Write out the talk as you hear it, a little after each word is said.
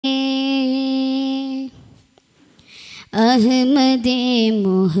अहमदे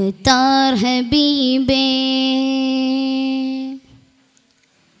मुख्तार हबीबे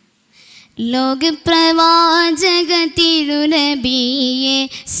लोग प्रवाचक तिरुनबिये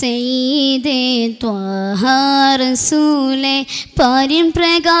सय्यदे त्वाह रसूले पारिन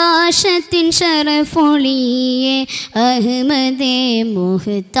प्रकाशतिन शरफुलिये अहमदे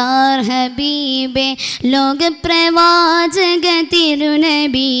मुख्तार हबीबे लोग प्रवाचक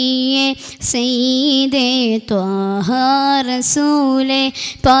तिरुनबिये सय्यदे त्वाह रसूले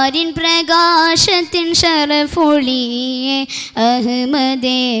पारिन प्रकाशतिन शरफुलिये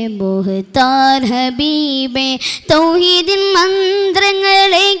अहमदे मुख्तार हबीबे तौहीदिन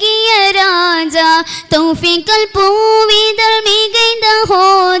मंत्रങ്ങളേകിയ രാജ തൗഫീഖൽ പൂവിതൾ മികൈത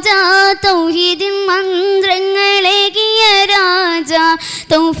ഹോജ തൗഹീദിൻ മന്ത്രങ്ങളേകിയ രാജ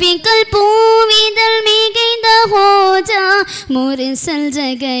തൗഫീഖൽ പൂവിതൾ മികൈത ഹോജ മുർസൽ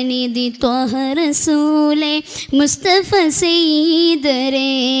ജഗനിധി ത്വഹ റസൂലേ മുസ്തഫ സയ്യിദരേ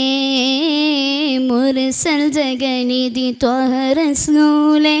മുർസൽ ജഗനിധി ത്വഹ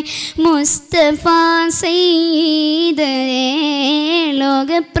റസൂലേ मुस्तफ़ा सय्यदरे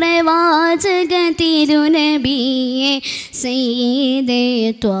लोग प्रवाचक तिरुनबिये सय्यदे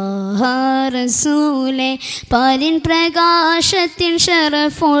त्वाह रसूले पारिन प्रकाशतिन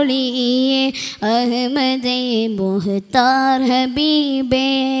शरफुलिये अहमदे मुख्तार हबीबे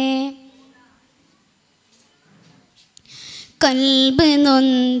കൽബ്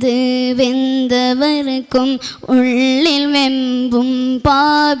നൊന്ത് വെന്തവർക്കും ഉള്ളിൽ വെമ്പും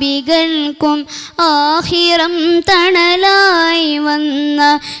പാപികൾക്കും ആഹിറം തണലായി വന്ന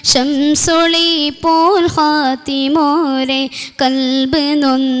ശംസുളി പോൽ ഖാതിമോരെ കൽബ്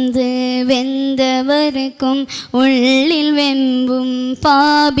നൊന്ത് വെന്തവർക്കും ഉള്ളിൽ വെമ്പും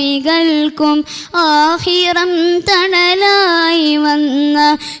പാപികൾക്കും ആഹിറം തണലായി വന്ന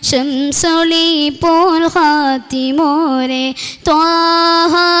ശംസുളി പോൽ ഖാതിമോരെ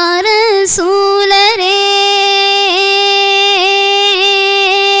त्वाह रसूल रे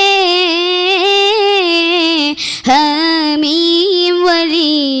हमीम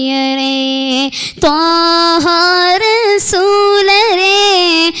वली रे त्वाह रसूल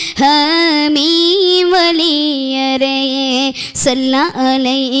रे हमीम वली रे सल्ला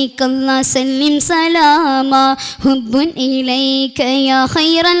अलैकल्ला सल्लिम सलामा हुब्बुन इलैक या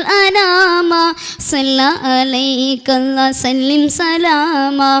खैरल अनामा सल्ला अलैकल्ला सल्लिम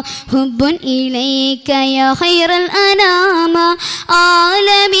सलामा हुब्बुन इलैक या खैरल अनामा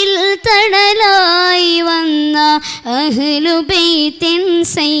आलमिल तड़लाई वन्न अहलु बैतिन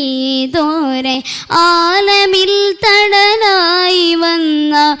सय्यदोरे आलमिल तड़लाई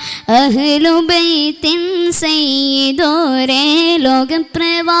वन्न अहलु बैतिन सय्यदोरे लोग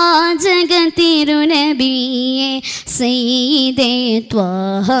प्रवाचक तिरुनबिये सय्यदे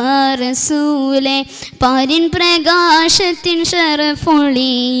त्वाह रसूले पारिन प्रकाशतिन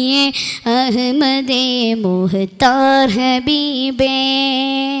शरफुलिये अहमदे मुख्तार हबीबे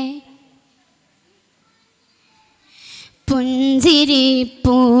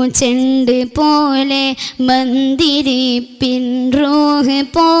പുഞ്ചിരിപ്പൂ ചെണ്ട് പോലെ മന്ദിരിപ്പിൻ റൂഹ്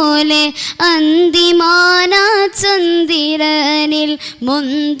പോലെ അന്തിമാന ചന്ദ്രനിൽ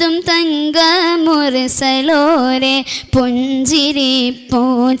മുന്തും തങ്ക മുർസലോരെ പുഞ്ചിരിപ്പൂ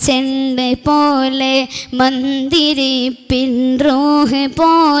ചെണ്ട് പോലെ മന്ദിരിപ്പിൻ റൂഹ്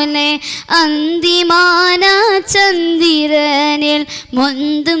പോലെ അന്തിമാന ചന്ദ്രനിൽ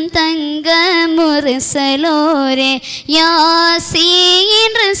മുന്തും തങ്ക മുർസലോരെ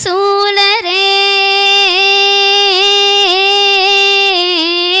यासीन रसूल रे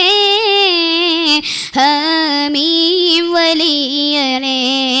हमीम वली रे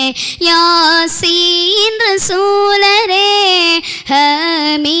यासीन रसूल रे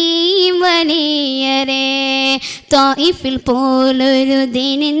हमीम वली रे ताइफिल പോലൊരു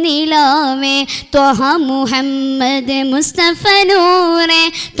ദിനിൻ നിലാവേ ത്വഹ മുഹമ്മദ് മുസ്തഫ നൂറേ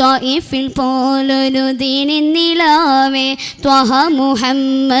തായിഫിൽ പോലൊരു ദിനിൻ നിലാവേ ത്വഹ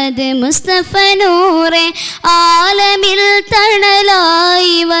മുഹമ്മദ് മുസ്തഫ നൂറേ ആലമിൽ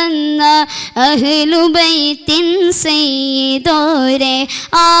തണലായി വന്ന അഹ്ലു ബൈത്തിൻ സയ്യിദോരെ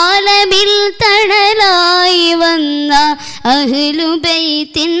ആലമിൽ തണലായി വന്ന അഹ്ലു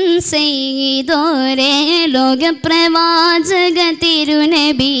ബൈത്തിൻ സയ്യിദോരെ ലോക പ്രവാചക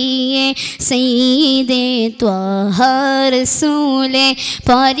തിരുനബിയെ സയ്യിദേ ത്വാഹ റസൂലേ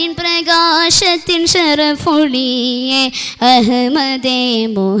പാരിൻ പ്രകാശത്തിൻ ശരഫുലിയെ അഹ്മദേ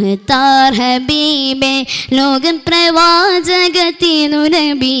മുഖ്താർ ഹബീബേ ലോക പ്രവാചക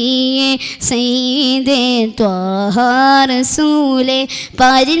തിരുനബിയെ സയ്യിദേ ത്വാഹ റസൂലേ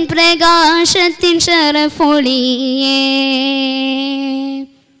പാരിൻ പ്രകാശത്തിൻ ശരഫുലിയെ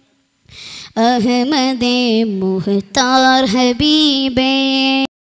അഹ്മദേ മുഹ്താർ ഹബീബേ